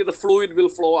 Basically, the fluid will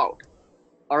flow out.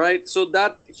 All right. So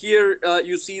that here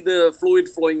you see the fluid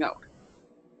flowing out.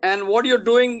 And what you're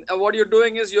doing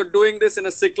is you're doing this in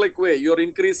a cyclic way. You're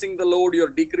increasing the load, you're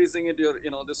decreasing it. You're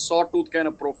this sawtooth kind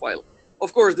of profile.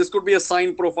 Of course, this could be a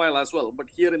sine profile as well, but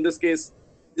here in this case,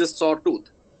 just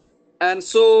sawtooth. And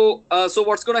so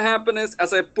what's going to happen is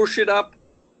as I push it up,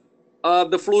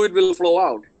 the fluid will flow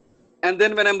out. And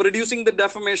then when I'm reducing the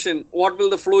deformation, what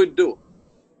will the fluid do?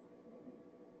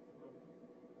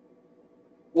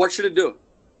 What should it do?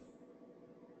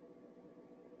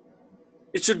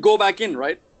 It should go back in,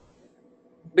 right?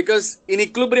 Because in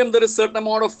equilibrium, there is a certain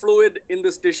amount of fluid in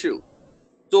this tissue.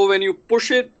 So when you push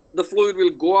it, the fluid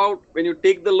will go out. When you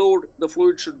take the load, the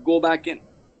fluid should go back in.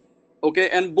 Okay,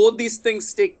 and both these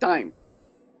things take time.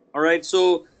 All right,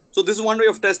 so this is one way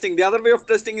of testing. The other way of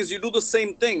testing is you do the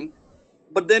same thing,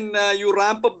 but then you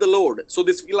ramp up the load. So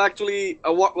this will actually,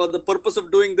 the purpose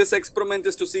of doing this experiment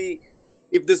is to see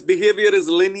if this behavior is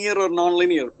linear or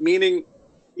non-linear, meaning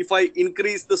if I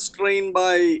increase the strain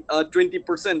by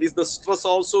 20%, is the stress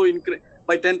also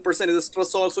by 10%? Is the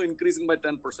stress also increasing by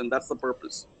 10%? That's the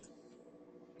purpose.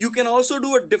 You can also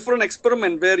do a different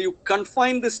experiment where you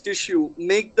confine this tissue,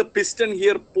 make the piston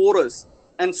here porous,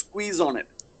 and squeeze on it.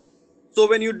 So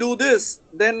when you do this,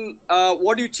 then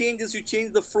what you change is you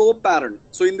change the flow pattern.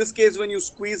 So in this case, when you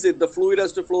squeeze it, the fluid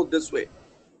has to flow this way.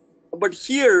 But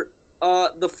here,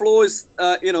 the flow is,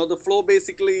 the flow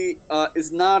basically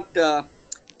is not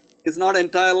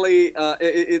entirely,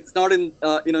 it's not in,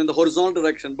 in the horizontal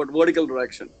direction, but vertical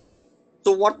direction.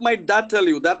 So what might that tell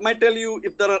you? That might tell you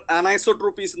if there are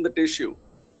anisotropies in the tissue.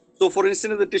 So for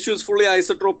instance, if the tissue is fully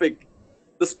isotropic,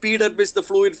 the speed at which the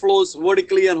fluid flows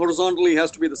vertically and horizontally has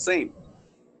to be the same.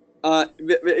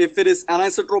 If it is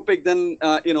anisotropic, then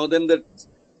then the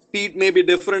speed may be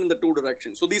different in the two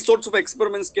directions. So these sorts of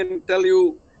experiments can tell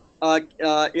you,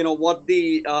 what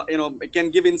the can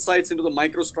give insights into the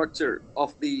microstructure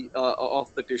of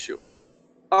the tissue.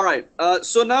 All right.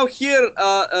 So now here,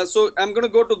 so I'm going to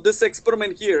go to this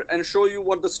experiment here and show you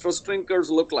what the stress strain curves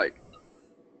look like.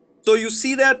 So you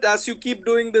see that as you keep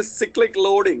doing this cyclic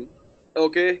loading,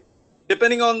 okay,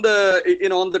 depending on the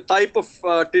on the type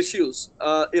of tissues,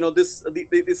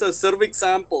 these are cervix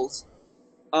samples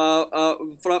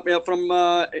from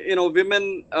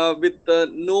women with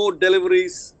no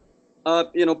deliveries,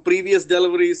 previous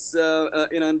deliveries,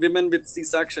 and women with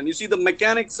C-section. You see the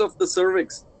mechanics of the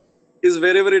cervix is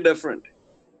very, very different.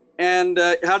 And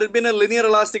had it been a linear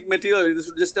elastic material, this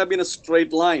would just have been a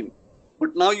straight line.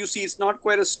 But now you see it's not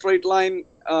quite a straight line.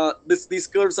 These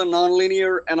curves are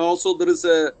non-linear, and also there is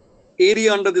a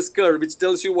area under this curve which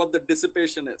tells you what the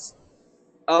dissipation is.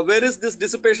 Where is this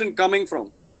dissipation coming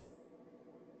from?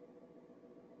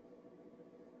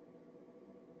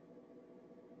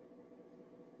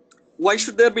 Why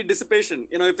should there be dissipation?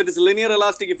 If it is linear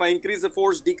elastic, if I increase the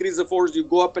force, decrease the force, you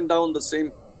go up and down the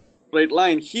same straight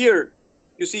line. Here,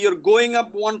 you see you're going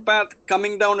up one path,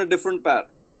 coming down a different path.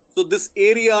 So this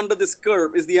area under this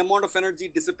curve is the amount of energy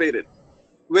dissipated.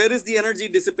 Where is the energy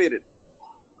dissipated?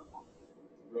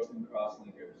 Broken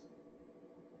crosslinkers.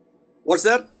 What's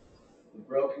that? The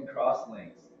broken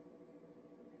crosslinks.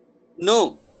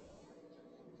 No.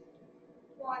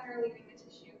 Water leaving the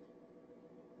tissue.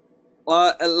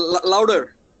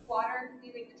 Louder. Water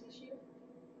leaving the tissue.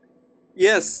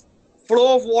 Yes.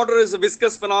 Flow of water is a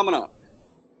viscous phenomenon.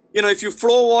 If you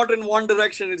flow water in one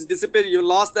direction, it's dissipated. You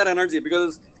lost that energy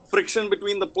because friction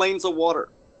between the planes of water.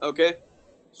 Okay.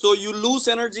 So you lose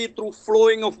energy through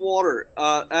flowing of water,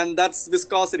 and that's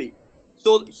viscosity.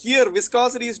 So here,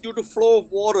 viscosity is due to flow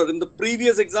of water. In the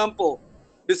previous example,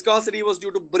 viscosity was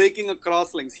due to breaking of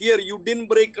crosslinks. Here, you didn't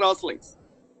break crosslinks.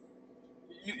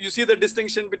 You see the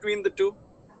distinction between the two?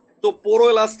 So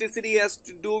poroelasticity has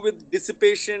to do with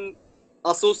dissipation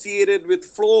associated with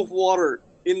flow of water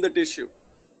in the tissue.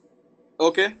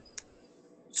 Okay.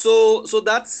 So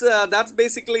that's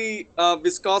basically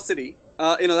viscosity.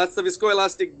 That's the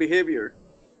viscoelastic behavior.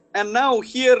 And now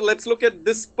here, let's look at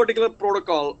this particular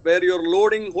protocol where you're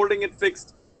loading, holding it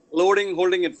fixed, loading,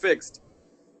 holding it fixed.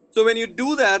 So when you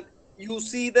do that, you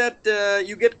see that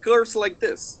you get curves like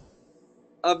this.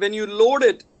 When you load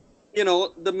it,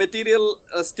 the material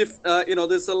stiff,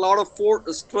 there's a lot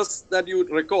of stress that you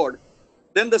record.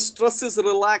 Then the stress is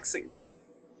relaxing.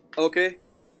 Okay.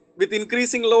 With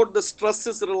increasing load, the stress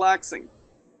is relaxing.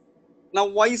 Now,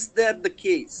 why is that the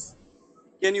case?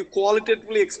 Can you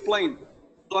qualitatively explain?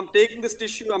 So I'm taking this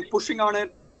tissue, I'm pushing on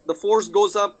it, the force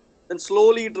goes up, then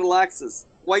slowly it relaxes.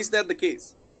 Why is that the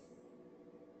case?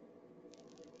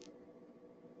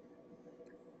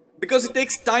 Because it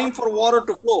takes time for water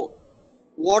to flow.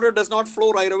 Water does not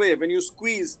flow right away. When you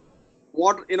squeeze,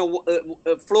 water,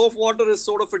 flow of water is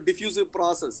sort of a diffusive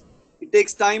process. It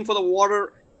takes time for the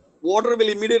water. Water will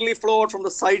immediately flow out from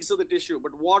the sides of the tissue,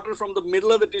 but water from the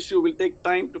middle of the tissue will take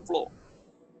time to flow.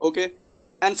 Okay.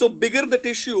 And so bigger the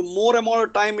tissue, more amount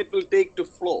of time it will take to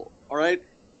flow. All right.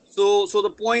 So the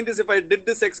point is, if I did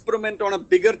this experiment on a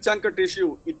bigger chunk of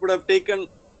tissue, it would have taken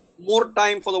more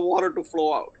time for the water to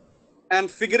flow out. And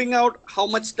figuring out how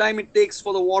much time it takes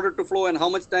for the water to flow and how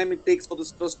much time it takes for the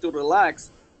stress to relax,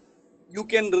 you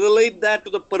can relate that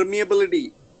to the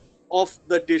permeability of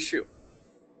the tissue.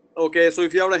 Okay, so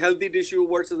if you have a healthy tissue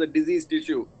versus a diseased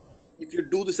tissue, if you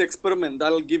do this experiment,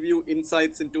 that'll give you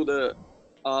insights into the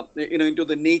into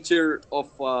the nature of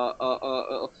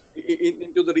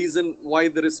into the reason why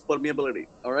there is permeability.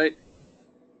 All right.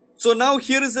 So now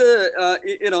here is a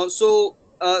so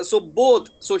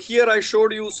here I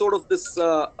showed you sort of this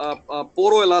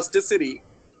poroelasticity,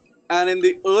 and in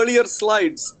the earlier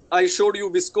slides I showed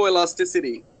you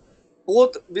viscoelasticity.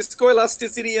 Both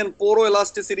viscoelasticity and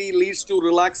poroelasticity leads to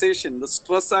relaxation. The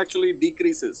stress actually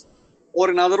decreases,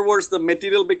 or in other words, the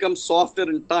material becomes softer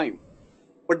in time.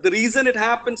 But the reason it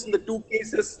happens in the two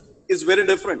cases is very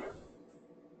different.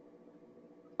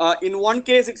 In one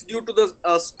case, it's due to the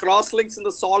crosslinks in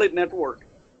the solid network.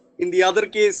 In the other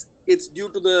case, it's due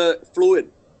to the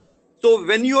fluid. So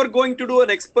when you are going to do an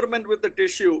experiment with the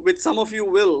tissue, which some of you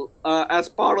will as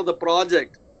part of the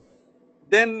project,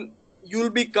 then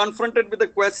you'll be confronted with the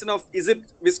question of, is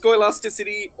it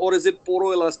viscoelasticity or is it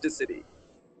poroelasticity?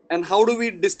 And how do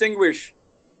we distinguish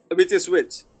which is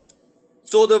which?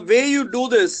 So the way you do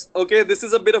this, okay, this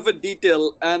is a bit of a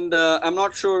detail, and I'm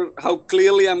not sure how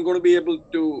clearly I'm going to be able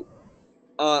to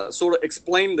sort of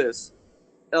explain this,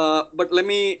 but let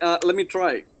me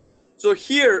try. So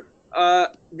here,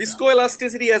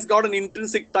 viscoelasticity has got an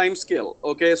intrinsic time scale.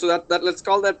 Okay, so that let's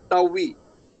call that tau v.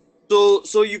 So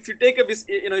if you take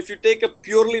a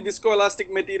purely viscoelastic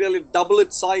material, it double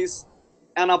its size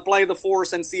and apply the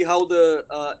force and see how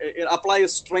apply a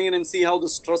strain and see how the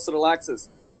stress relaxes.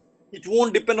 It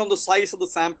won't depend on the size of the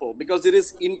sample because it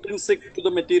is intrinsic to the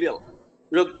material.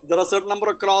 There are certain number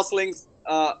of crosslinks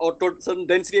or certain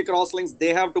density of crosslinks,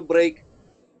 they have to break.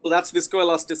 So that's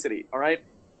viscoelasticity, all right?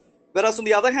 Whereas on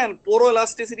the other hand,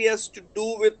 poroelasticity has to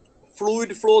do with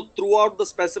fluid flow throughout the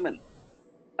specimen.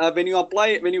 When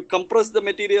you compress the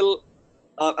material,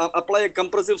 apply a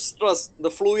compressive stress,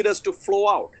 the fluid has to flow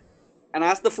out. And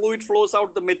as the fluid flows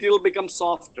out, the material becomes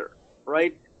softer,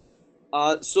 right?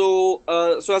 So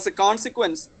as a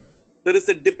consequence, there is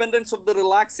a dependence of the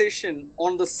relaxation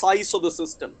on the size of the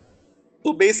system.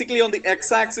 So basically on the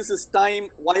x-axis is time,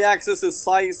 y-axis is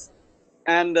size,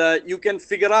 and you can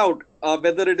figure out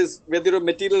whether a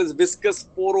material is viscous,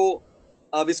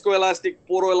 viscoelastic,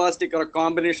 poroelastic, or a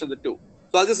combination of the two.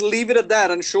 So I'll just leave it at that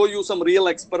and show you some real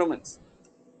experiments.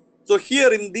 So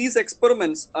here in these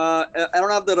experiments, I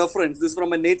don't have the reference. This is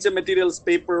from a Nature Materials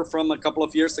paper from a couple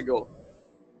of years ago.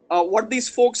 What these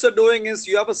folks are doing is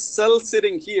you have a cell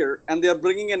sitting here and they are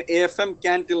bringing an AFM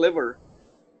cantilever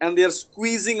and they are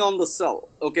squeezing on the cell,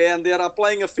 okay? And they are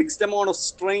applying a fixed amount of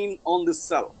strain on this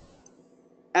cell.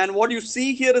 And what you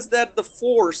see here is that the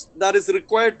force that is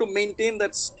required to maintain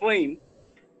that strain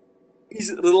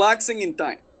is relaxing in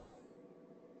time,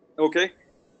 okay?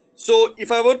 So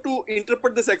if I were to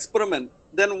interpret this experiment,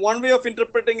 then one way of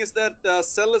interpreting is that the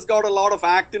cell has got a lot of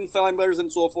actin fibers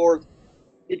and so forth.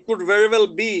 It could very well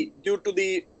be due to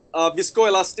the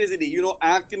viscoelasticity.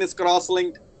 Actin is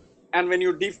cross-linked And when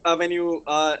you when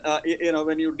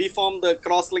you deform the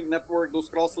cross-link network, those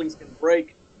cross-links can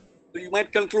break. So you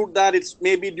might conclude that it's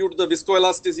maybe due to the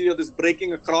viscoelasticity of this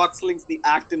breaking of cross-links, the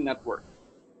actin network.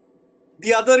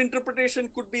 The other interpretation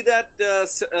could be that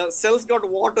cells got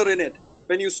water in it.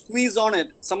 When you squeeze on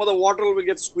it, some of the water will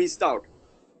get squeezed out.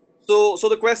 So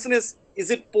the question is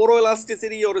it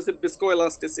poroelasticity or is it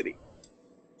viscoelasticity?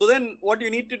 So then what you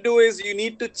need to do is you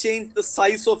need to change the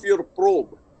size of your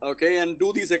probe, okay, and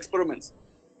do these experiments.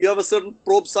 You have a certain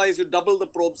probe size, you double the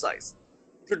probe size.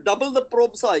 If you double the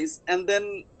probe size and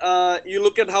then you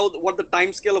look at what the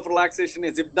time scale of relaxation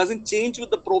is, if it doesn't change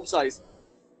with the probe size,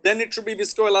 then it should be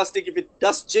viscoelastic. If it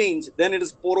does change, then it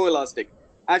is poroelastic.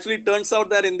 Actually, it turns out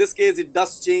that in this case, it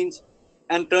does change,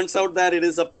 and turns out that it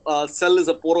is a cell is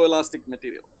a poroelastic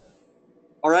material.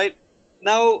 All right.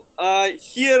 Now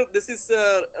here, this is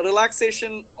a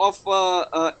relaxation of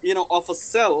of a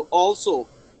cell also,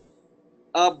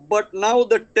 but now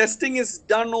the testing is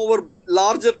done over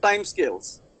larger time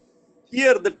scales.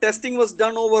 Here, the testing was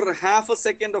done over half a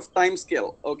second of time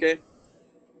scale. Okay.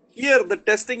 Here, the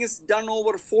testing is done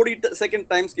over 40-second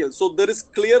time scale. So there is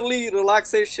clearly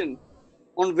relaxation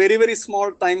on very, very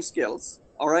small time scales.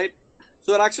 All right.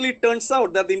 So it actually turns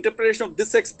out that the interpretation of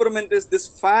this experiment is this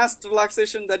fast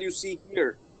relaxation that you see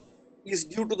here is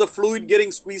due to the fluid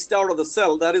getting squeezed out of the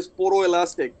cell, that is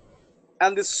poroelastic.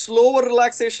 And the slower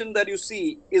relaxation that you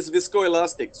see is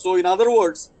viscoelastic. So in other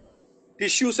words,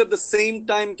 tissues at the same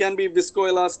time can be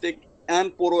viscoelastic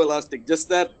and poroelastic, just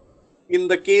that in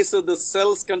the case of the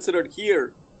cells considered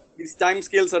here, these time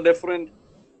scales are different.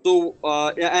 So,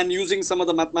 and using some of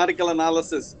the mathematical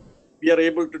analysis, we are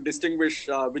able to distinguish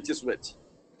which is which.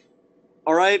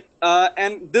 All right.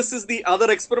 And this is the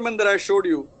other experiment that I showed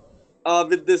you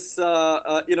with this,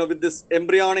 with this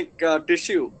embryonic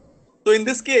tissue. So in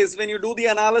this case, when you do the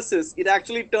analysis, it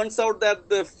actually turns out that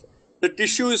the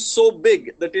tissue is so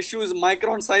big, the tissue is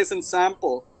micron size in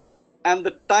sample, and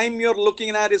the time you're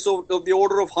looking at is of the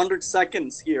order of 100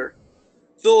 seconds here.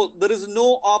 So there is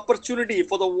no opportunity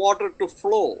for the water to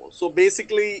flow. So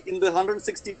basically in the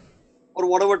 160 or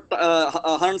whatever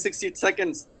 160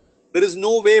 seconds, there is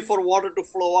no way for water to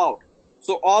flow out.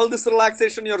 So all this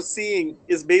relaxation you're seeing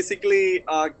is basically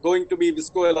going to be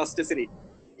viscoelasticity.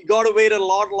 You got to wait a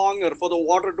lot longer for the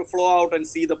water to flow out and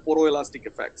see the poroelastic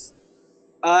effects.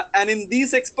 And in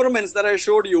these experiments that I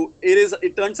showed you,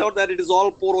 it turns out that it is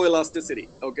all poroelasticity.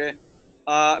 Okay,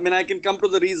 I mean, I can come to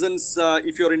the reasons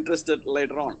if you're interested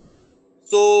later on.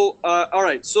 So all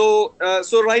right, so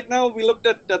right now we looked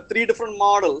at 3 different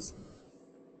models.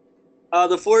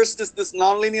 The first is this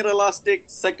nonlinear elastic.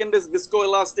 Second is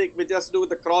viscoelastic, which has to do with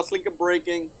the cross-linker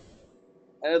breaking.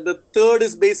 The third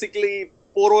is basically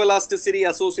poroelasticity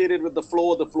associated with the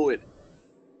flow of the fluid.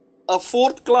 A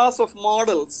fourth class of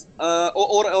models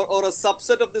or a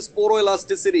subset of this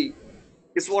poroelasticity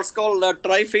is what's called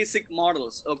triphasic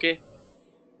models. Okay,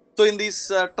 so in these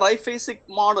triphasic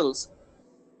models,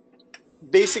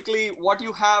 basically what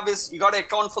you have is you got to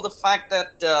account for the fact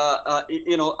that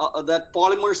that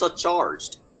polymers are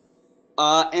charged,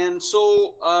 and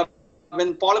so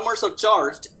when polymers are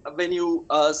charged, when you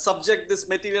subject these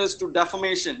materials to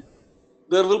deformation,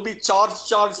 there will be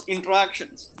charge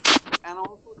interactions, and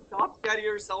also charge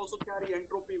carriers also carry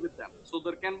entropy with them. So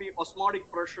there can be osmotic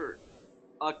pressure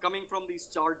coming from these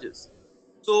charges.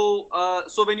 So,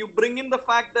 so when you bring in the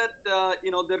fact that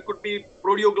there could be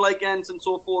proteoglycans and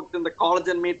so forth in the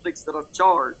collagen matrix that are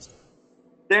charged,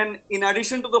 then in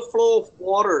addition to the flow of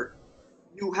water,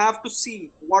 you have to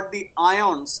see what the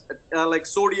ions like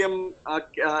sodium,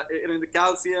 the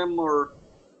calcium, or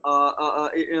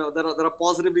that are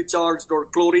positively charged, or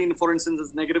chlorine, for instance,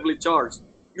 is negatively charged.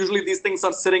 Usually these things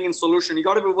are sitting in solution. You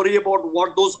got to be worried about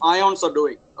what those ions are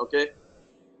doing. Okay.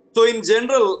 So in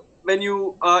general, when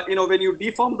you when you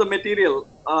deform the material,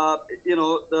 there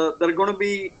are going to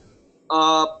be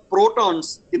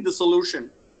protons in the solution.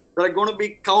 There are going to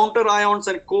be counter ions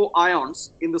and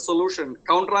co-ions in the solution.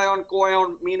 Counter ion,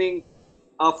 co-ion meaning,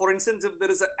 for instance, if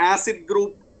there is an acid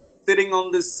group sitting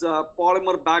on this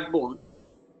polymer backbone,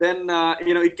 then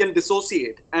it can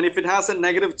dissociate. And if it has a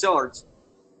negative charge,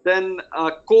 then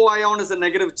co-ion is a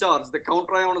negative charge. The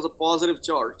counter ion is a positive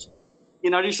charge.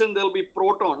 In addition, there'll be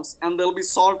protons and there'll be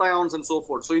salt ions and so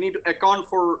forth. So you need to account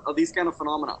for these kind of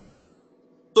phenomena.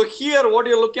 So here, what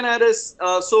you're looking at is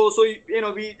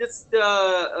we just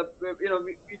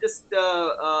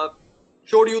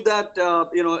showed you that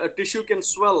a tissue can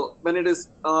swell when it is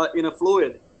in a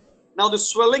fluid. Now the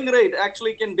swelling rate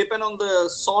actually can depend on the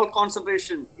salt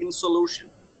concentration in solution,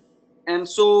 and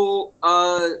so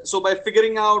by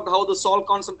figuring out how the salt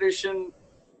concentration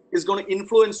is going to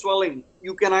influence swelling,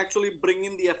 you can actually bring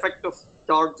in the effect of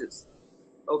charges.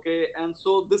 Okay, and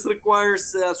so this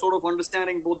requires sort of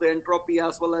understanding both the entropy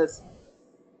as well as,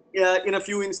 in a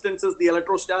few instances, the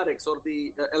electrostatics or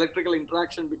the electrical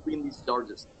interaction between these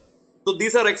charges. So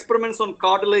these are experiments on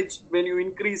cartilage. When you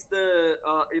increase the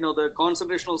the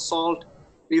concentration of salt,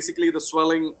 basically the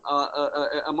swelling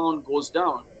amount goes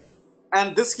down.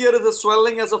 And this here is the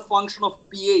swelling as a function of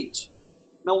pH.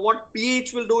 Now, what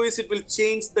pH will do is it will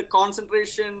change the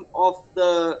concentration of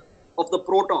the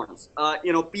protons.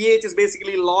 pH is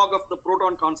basically log of the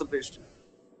proton concentration.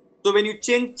 So when you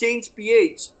change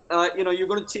pH, you're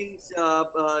going to change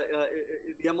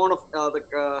the amount of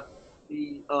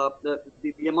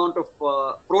the amount of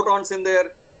protons in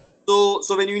there.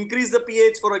 So when you increase the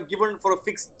pH for a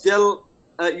fixed gel,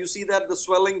 you see that the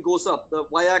swelling goes up. The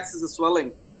y-axis is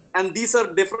swelling, and these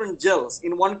are different gels.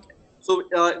 In one, so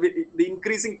the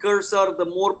increasing curves are the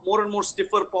more and more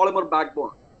stiffer polymer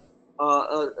backbone.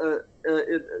 So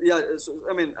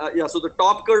the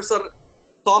top curves are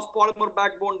soft polymer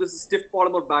backbone. This is stiff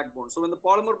polymer backbone. So when the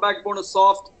polymer backbone is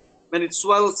soft, when it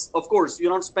swells, of course,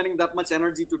 you're not spending that much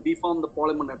energy to deform the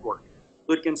polymer network.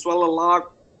 So it can swell a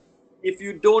lot. If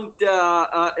you don't,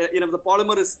 if the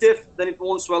polymer is stiff, then it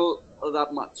won't swell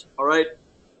that much. All right.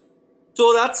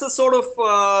 So that's a sort of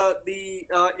the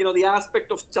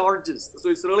aspect of charges. So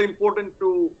it's really important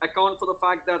to account for the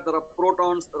fact that there are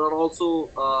protons, there are also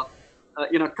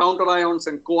counter ions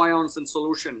and co-ions in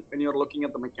solution when you're looking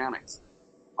at the mechanics.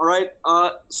 All right.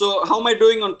 So how am I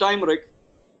doing on time, Rick?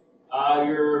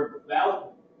 You're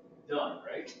about done,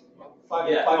 right? Five,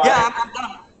 Yeah. five Yeah, I'm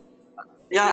done.